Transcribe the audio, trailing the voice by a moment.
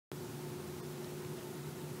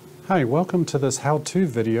Hi, welcome to this how-to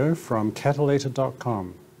video from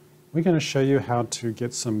Catallator.com. We're going to show you how to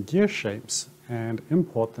get some gear shapes and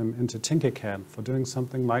import them into Tinkercad for doing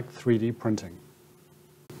something like 3D printing.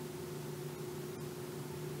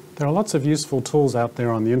 There are lots of useful tools out there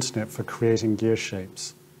on the internet for creating gear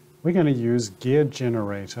shapes. We're going to use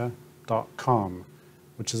GearGenerator.com,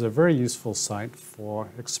 which is a very useful site for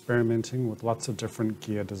experimenting with lots of different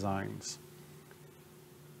gear designs.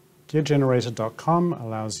 GearGenerator.com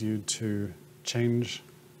allows you to change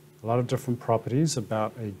a lot of different properties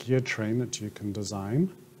about a gear train that you can design.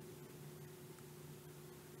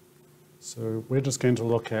 So we're just going to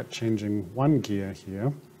look at changing one gear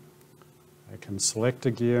here. I can select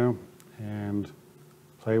a gear and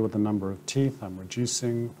play with the number of teeth. I'm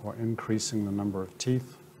reducing or increasing the number of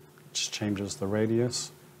teeth, which changes the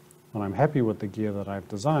radius. When I'm happy with the gear that I've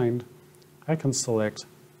designed, I can select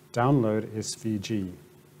Download SVG.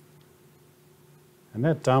 And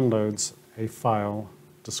that downloads a file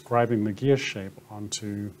describing the gear shape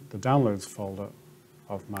onto the Downloads folder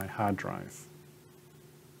of my hard drive.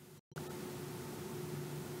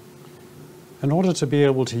 In order to be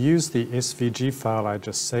able to use the SVG file I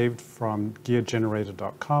just saved from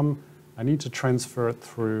GearGenerator.com, I need to transfer it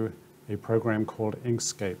through a program called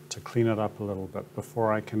Inkscape to clean it up a little bit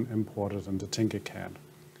before I can import it into Tinkercad.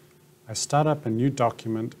 I start up a new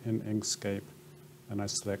document in Inkscape and I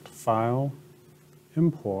select File,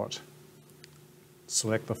 Import,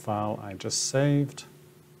 select the file I just saved,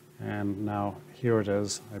 and now here it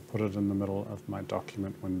is. I put it in the middle of my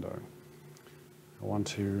document window. I want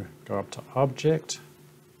to go up to Object,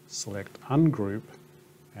 select Ungroup,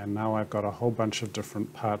 and now I've got a whole bunch of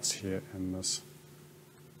different parts here in this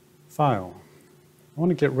file. I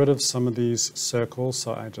want to get rid of some of these circles,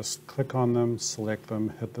 so I just click on them, select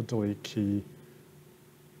them, hit the Delete key,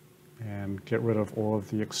 and get rid of all of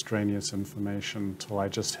the extraneous information till I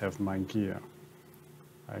just have my gear.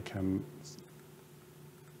 I can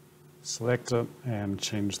select it and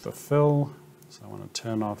change the fill. So I want to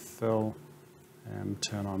turn off fill and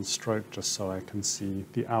turn on stroke just so I can see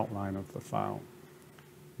the outline of the file.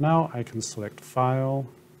 Now I can select File,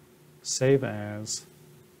 Save As,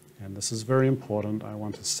 and this is very important. I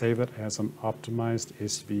want to save it as an optimized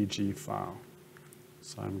SVG file.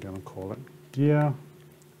 So I'm going to call it Gear,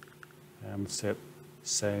 and set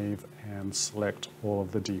Save and select all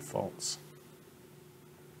of the defaults.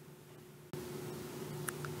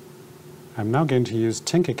 I'm now going to use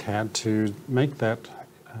Tinkercad to make that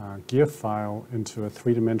gear file into a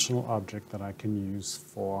three-dimensional object that I can use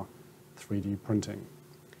for 3D printing.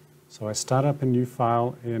 So I start up a new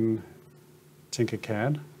file in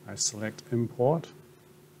Tinkercad. I select Import,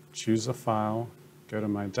 choose a file, go to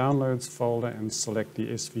my Downloads folder and select the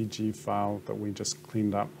SVG file that we just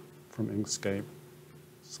cleaned up from Inkscape,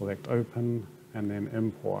 select Open, and then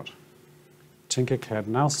Import. Tinkercad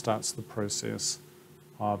now starts the process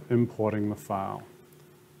of importing the file.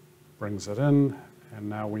 Brings it in, and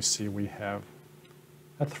now we see we have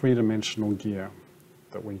a three-dimensional gear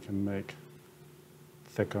that we can make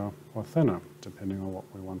thicker or thinner, depending on what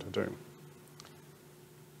we want to do.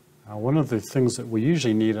 One of the things that we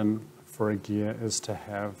usually need for a gear is to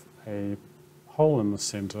have a hole in the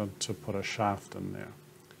center to put a shaft in there.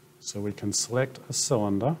 So we can select a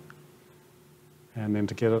cylinder, and then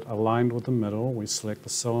to get it aligned with the middle, we select the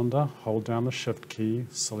cylinder, hold down the Shift key,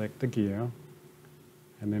 select the gear,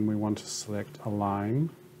 and then we want to select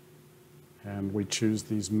Align, and we choose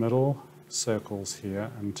these middle circles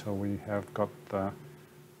here until we have got the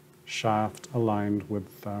shaft aligned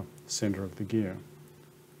with the center of the gear.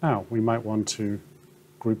 Now, we might want to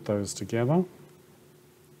group those together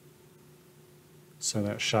so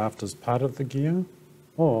that shaft is part of the gear.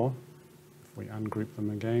 Or, if we ungroup them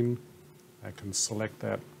again, I can select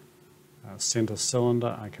that center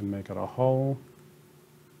cylinder, I can make it a hole,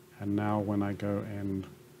 and now when I go and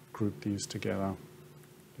group these together,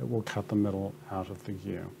 it will cut the middle out of the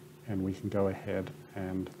gear, and we can go ahead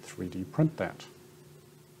and 3D print that.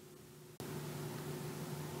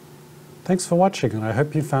 Thanks for watching, and I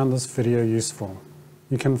hope you found this video useful.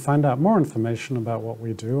 You can find out more information about what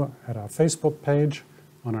we do at our Facebook page,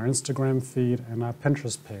 on our Instagram feed, and our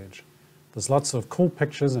Pinterest page. There's lots of cool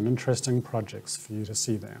pictures and interesting projects for you to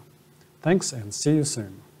see there. Thanks, and see you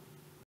soon.